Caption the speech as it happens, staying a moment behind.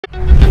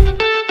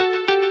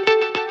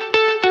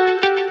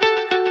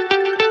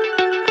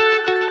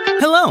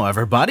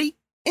everybody!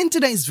 In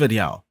today's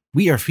video,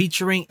 we are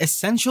featuring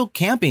essential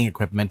camping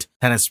equipment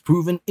that has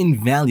proven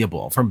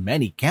invaluable for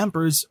many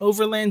campers'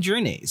 overland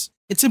journeys.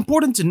 It's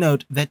important to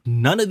note that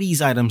none of these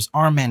items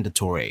are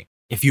mandatory.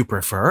 If you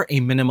prefer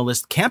a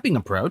minimalist camping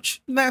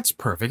approach, that's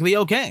perfectly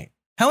okay.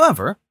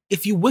 However,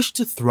 if you wish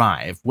to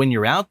thrive when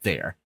you're out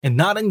there and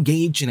not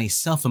engage in a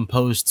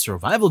self-imposed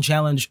survival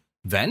challenge,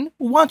 then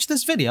watch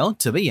this video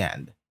to the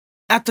end.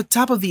 At the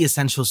top of the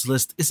essentials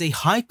list is a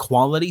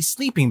high-quality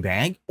sleeping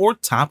bag or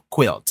top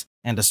quilt,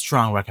 and a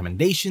strong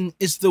recommendation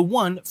is the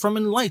one from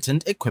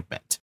Enlightened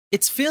Equipment.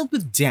 It's filled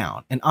with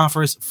down and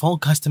offers full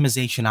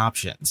customization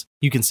options.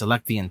 You can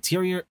select the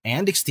interior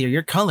and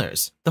exterior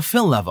colors, the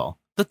fill level,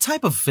 the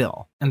type of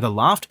fill, and the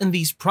loft in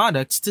these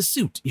products to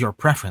suit your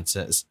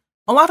preferences.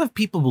 A lot of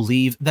people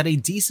believe that a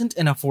decent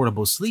and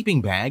affordable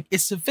sleeping bag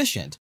is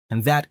sufficient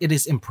and that it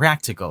is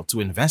impractical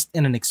to invest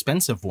in an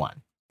expensive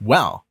one.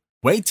 Well,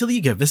 wait till you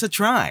give this a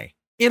try.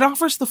 It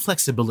offers the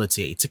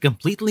flexibility to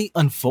completely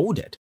unfold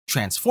it,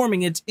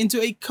 transforming it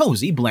into a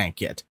cozy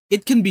blanket.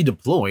 It can be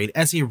deployed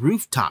as a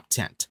rooftop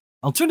tent.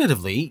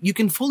 Alternatively, you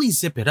can fully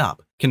zip it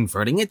up,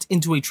 converting it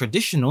into a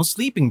traditional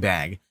sleeping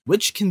bag,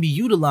 which can be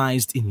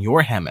utilized in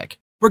your hammock.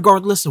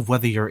 Regardless of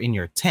whether you're in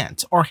your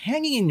tent or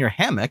hanging in your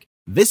hammock,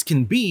 this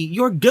can be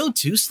your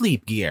go-to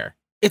sleep gear.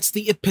 It's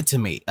the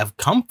epitome of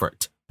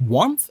comfort,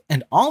 warmth,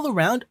 and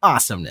all-around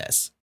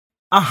awesomeness.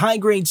 A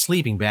high-grade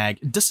sleeping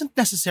bag doesn't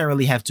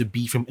necessarily have to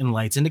be from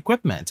Enlightened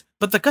Equipment,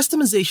 but the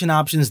customization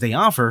options they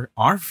offer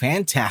are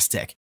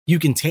fantastic. You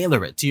can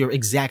tailor it to your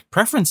exact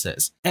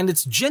preferences, and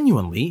it's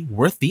genuinely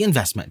worth the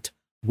investment.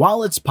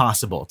 While it's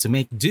possible to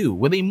make do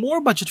with a more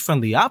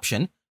budget-friendly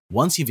option,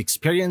 once you've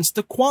experienced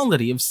the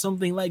quality of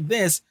something like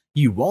this,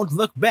 you won't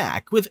look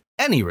back with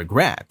any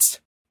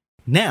regrets.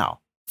 Now,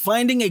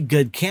 finding a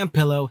good camp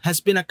pillow has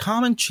been a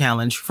common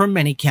challenge for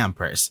many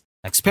campers.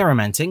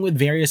 Experimenting with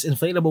various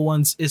inflatable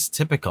ones is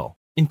typical,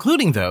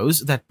 including those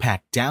that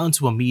pack down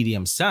to a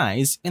medium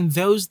size and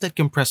those that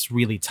compress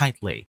really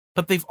tightly,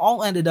 but they've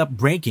all ended up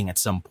breaking at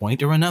some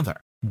point or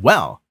another.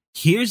 Well,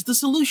 here's the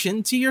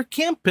solution to your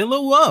camp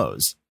pillow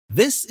woes.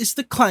 This is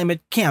the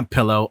Climate Camp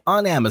Pillow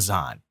on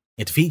Amazon.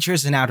 It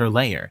features an outer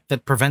layer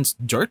that prevents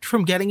dirt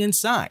from getting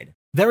inside.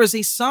 There is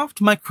a soft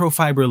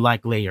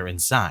microfiber-like layer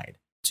inside.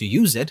 To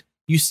use it,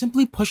 you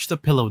simply push the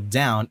pillow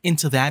down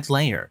into that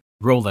layer,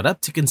 roll it up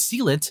to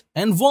conceal it,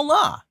 and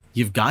voila!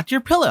 You've got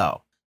your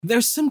pillow.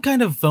 There's some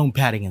kind of foam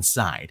padding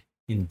inside.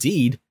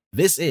 Indeed,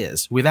 this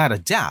is, without a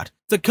doubt,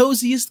 the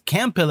coziest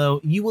camp pillow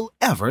you will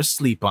ever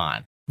sleep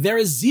on. There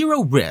is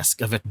zero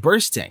risk of it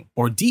bursting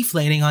or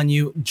deflating on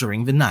you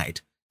during the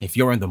night. If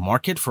you're in the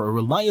market for a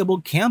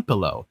reliable camp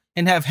pillow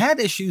and have had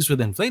issues with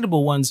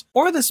inflatable ones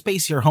or the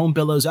space your home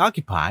pillows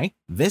occupy,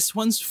 this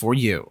one's for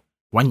you.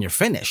 When you're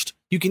finished,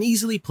 you can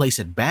easily place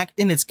it back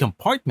in its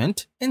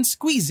compartment and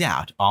squeeze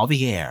out all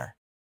the air.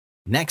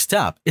 Next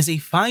up is a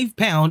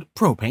 5-pound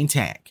propane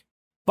tank.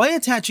 By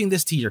attaching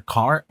this to your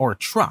car or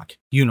truck,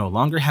 you no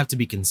longer have to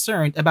be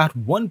concerned about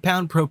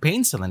 1-pound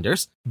propane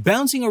cylinders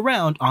bouncing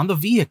around on the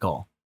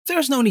vehicle.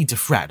 There's no need to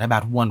fret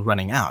about one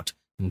running out,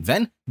 and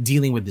then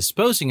dealing with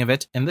disposing of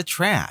it in the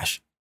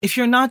trash. If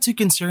you're not too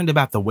concerned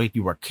about the weight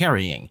you are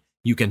carrying,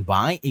 you can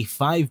buy a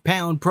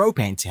 5-pound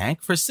propane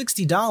tank for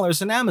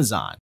 $60 on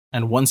Amazon.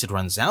 And once it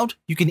runs out,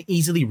 you can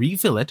easily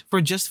refill it for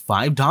just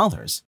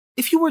 $5.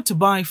 If you were to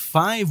buy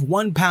 5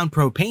 1-pound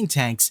propane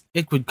tanks,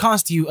 it would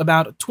cost you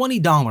about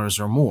 $20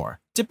 or more,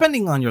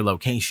 depending on your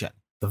location.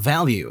 The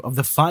value of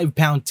the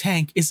 5-pound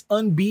tank is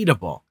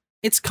unbeatable.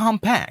 It's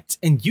compact,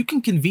 and you can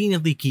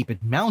conveniently keep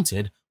it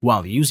mounted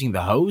while using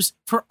the hose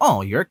for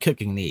all your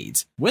cooking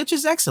needs, which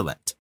is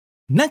excellent.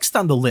 Next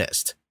on the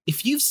list,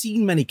 if you've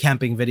seen many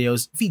camping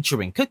videos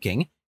featuring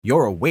cooking,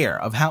 you're aware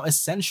of how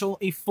essential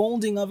a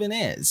folding oven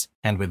is.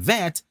 And with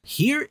that,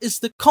 here is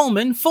the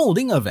Coleman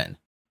Folding Oven.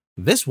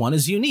 This one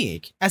is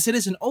unique as it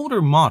is an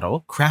older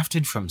model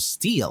crafted from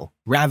steel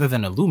rather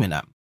than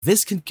aluminum.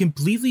 This can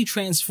completely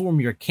transform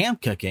your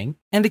camp cooking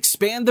and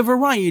expand the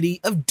variety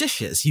of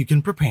dishes you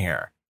can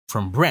prepare.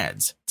 From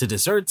breads to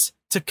desserts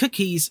to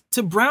cookies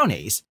to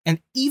brownies, and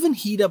even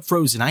heat up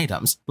frozen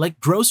items like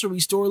grocery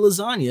store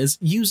lasagnas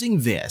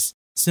using this.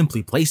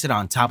 Simply place it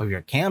on top of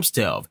your camp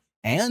stove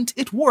and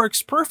it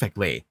works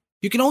perfectly.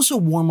 You can also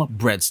warm up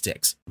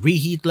breadsticks,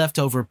 reheat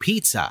leftover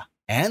pizza,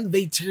 and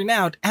they turn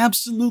out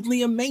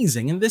absolutely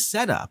amazing in this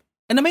setup.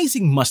 An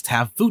amazing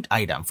must-have food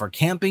item for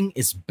camping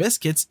is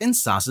biscuits and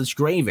sausage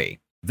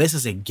gravy. This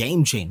is a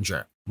game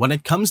changer when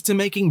it comes to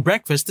making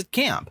breakfast at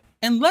camp.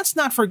 And let's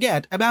not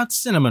forget about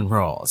cinnamon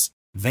rolls.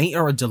 They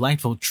are a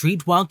delightful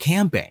treat while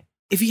camping.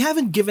 If you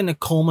haven't given a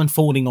Coleman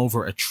folding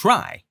over a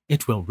try,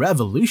 it will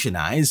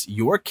revolutionize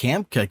your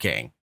camp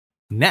cooking.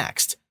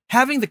 Next,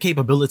 having the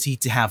capability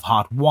to have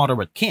hot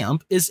water at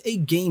camp is a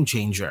game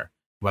changer,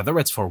 whether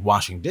it's for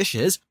washing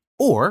dishes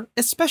or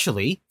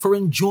especially for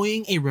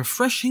enjoying a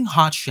refreshing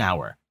hot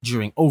shower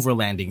during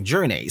overlanding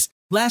journeys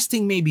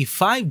lasting maybe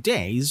 5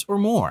 days or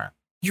more.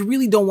 You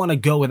really don't want to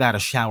go without a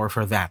shower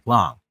for that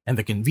long, and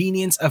the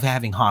convenience of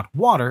having hot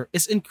water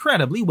is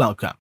incredibly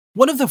welcome.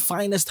 One of the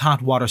finest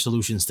hot water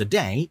solutions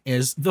today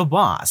is the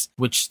BOSS,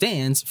 which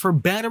stands for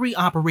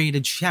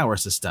Battery-Operated Shower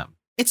System.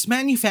 It's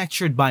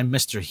manufactured by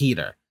Mr.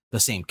 Heater,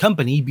 the same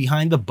company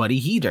behind the Buddy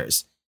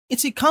heaters.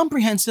 It's a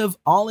comprehensive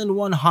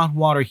all-in-one hot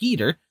water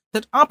heater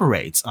that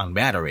operates on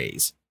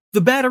batteries.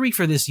 The battery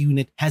for this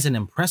unit has an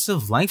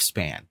impressive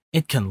lifespan.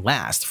 It can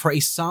last for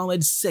a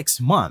solid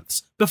 6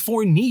 months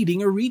before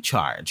needing a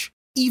recharge.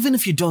 Even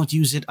if you don't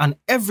use it on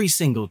every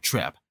single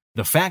trip,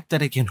 the fact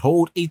that it can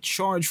hold a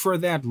charge for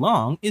that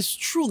long is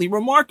truly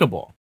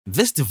remarkable.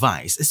 This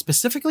device is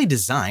specifically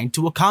designed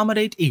to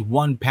accommodate a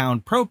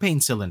 1-pound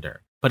propane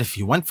cylinder, but if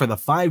you went for the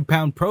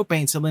 5-pound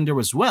propane cylinder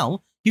as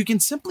well, you can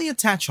simply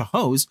attach a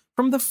hose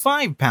from the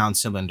 5-pound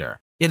cylinder.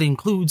 It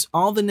includes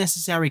all the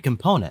necessary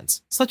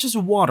components, such as a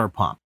water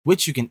pump,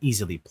 which you can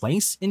easily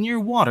place in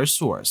your water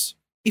source.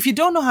 If you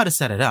don't know how to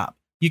set it up,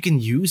 you can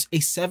use a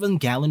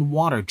 7-gallon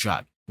water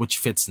jug, which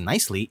fits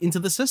nicely into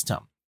the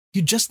system.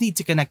 You just need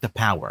to connect the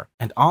power,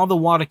 and all the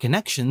water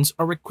connections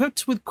are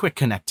equipped with quick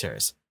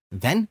connectors.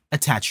 Then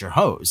attach your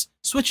hose,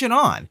 switch it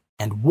on,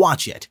 and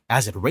watch it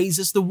as it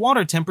raises the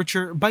water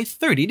temperature by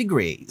 30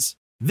 degrees.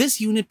 This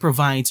unit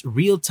provides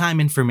real-time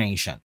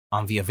information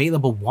on the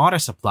available water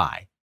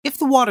supply. If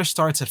the water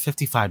starts at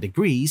 55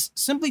 degrees,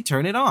 simply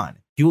turn it on.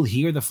 You'll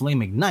hear the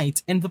flame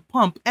ignite and the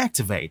pump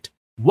activate.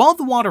 While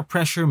the water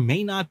pressure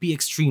may not be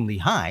extremely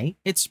high,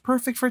 it's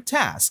perfect for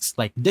tasks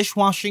like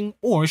dishwashing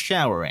or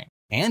showering,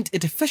 and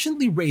it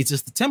efficiently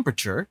raises the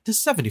temperature to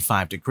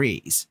 75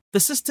 degrees.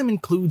 The system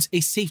includes a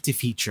safety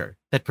feature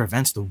that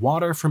prevents the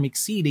water from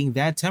exceeding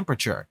that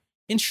temperature,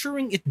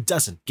 ensuring it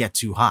doesn't get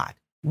too hot.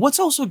 What's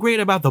also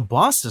great about the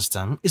BOSS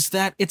system is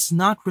that it's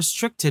not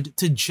restricted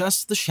to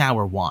just the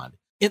shower wand.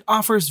 It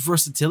offers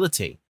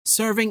versatility,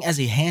 serving as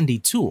a handy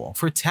tool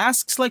for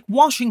tasks like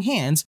washing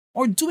hands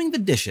or doing the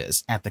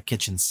dishes at the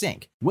kitchen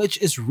sink, which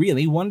is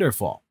really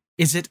wonderful.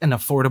 Is it an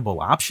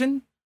affordable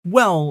option?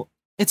 Well,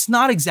 it's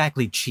not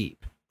exactly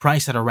cheap,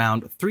 priced at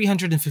around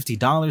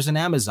 $350 on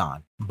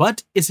Amazon,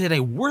 but is it a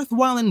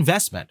worthwhile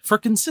investment for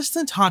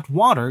consistent hot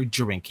water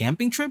during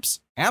camping trips?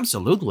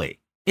 Absolutely.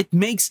 It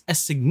makes a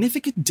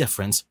significant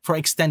difference for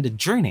extended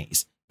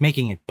journeys,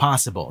 making it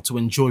possible to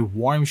enjoy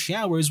warm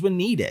showers when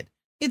needed.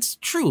 It's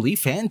truly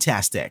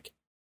fantastic.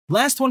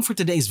 Last one for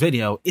today's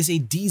video is a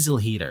diesel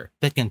heater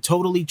that can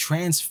totally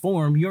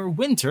transform your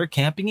winter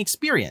camping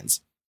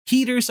experience.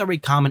 Heaters are a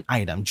common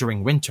item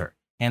during winter,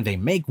 and they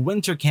make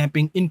winter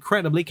camping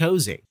incredibly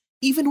cozy.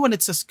 Even when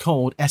it's as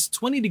cold as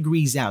 20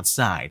 degrees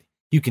outside,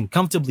 you can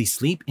comfortably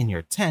sleep in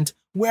your tent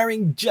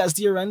wearing just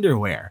your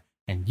underwear,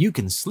 and you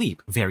can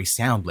sleep very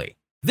soundly.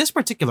 This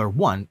particular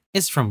one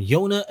is from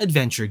Yona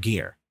Adventure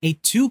Gear, a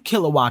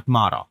 2-kilowatt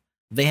model.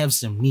 They have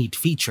some neat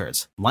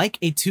features, like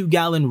a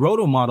 2-gallon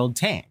roto-modeled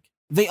tank.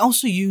 They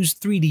also use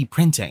 3D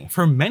printing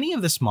for many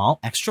of the small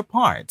extra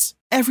parts.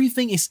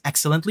 Everything is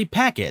excellently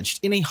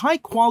packaged in a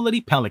high-quality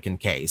Pelican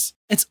case.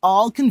 It's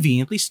all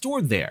conveniently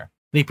stored there.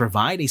 They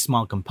provide a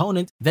small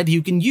component that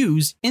you can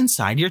use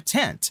inside your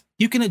tent.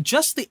 You can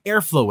adjust the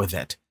airflow with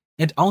it.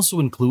 It also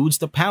includes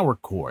the power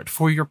cord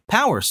for your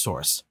power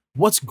source.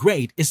 What's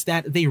great is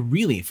that they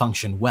really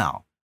function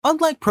well.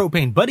 Unlike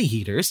propane buddy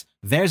heaters,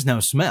 there's no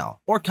smell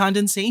or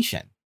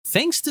condensation.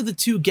 Thanks to the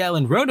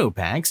 2-gallon roto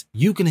packs,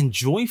 you can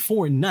enjoy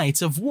 4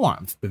 nights of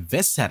warmth with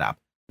this setup.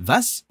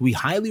 Thus, we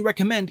highly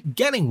recommend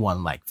getting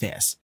one like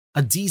this.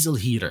 A diesel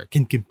heater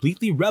can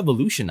completely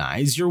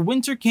revolutionize your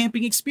winter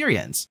camping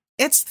experience.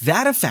 It's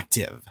that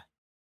effective.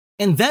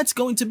 And that's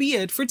going to be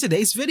it for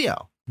today's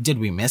video. Did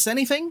we miss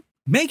anything?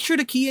 Make sure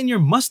to key in your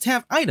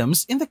must-have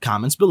items in the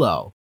comments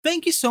below.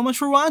 Thank you so much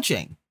for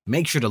watching.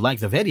 Make sure to like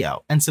the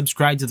video and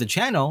subscribe to the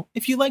channel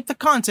if you like the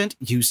content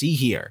you see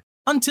here.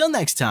 Until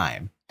next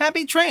time,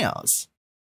 happy trails!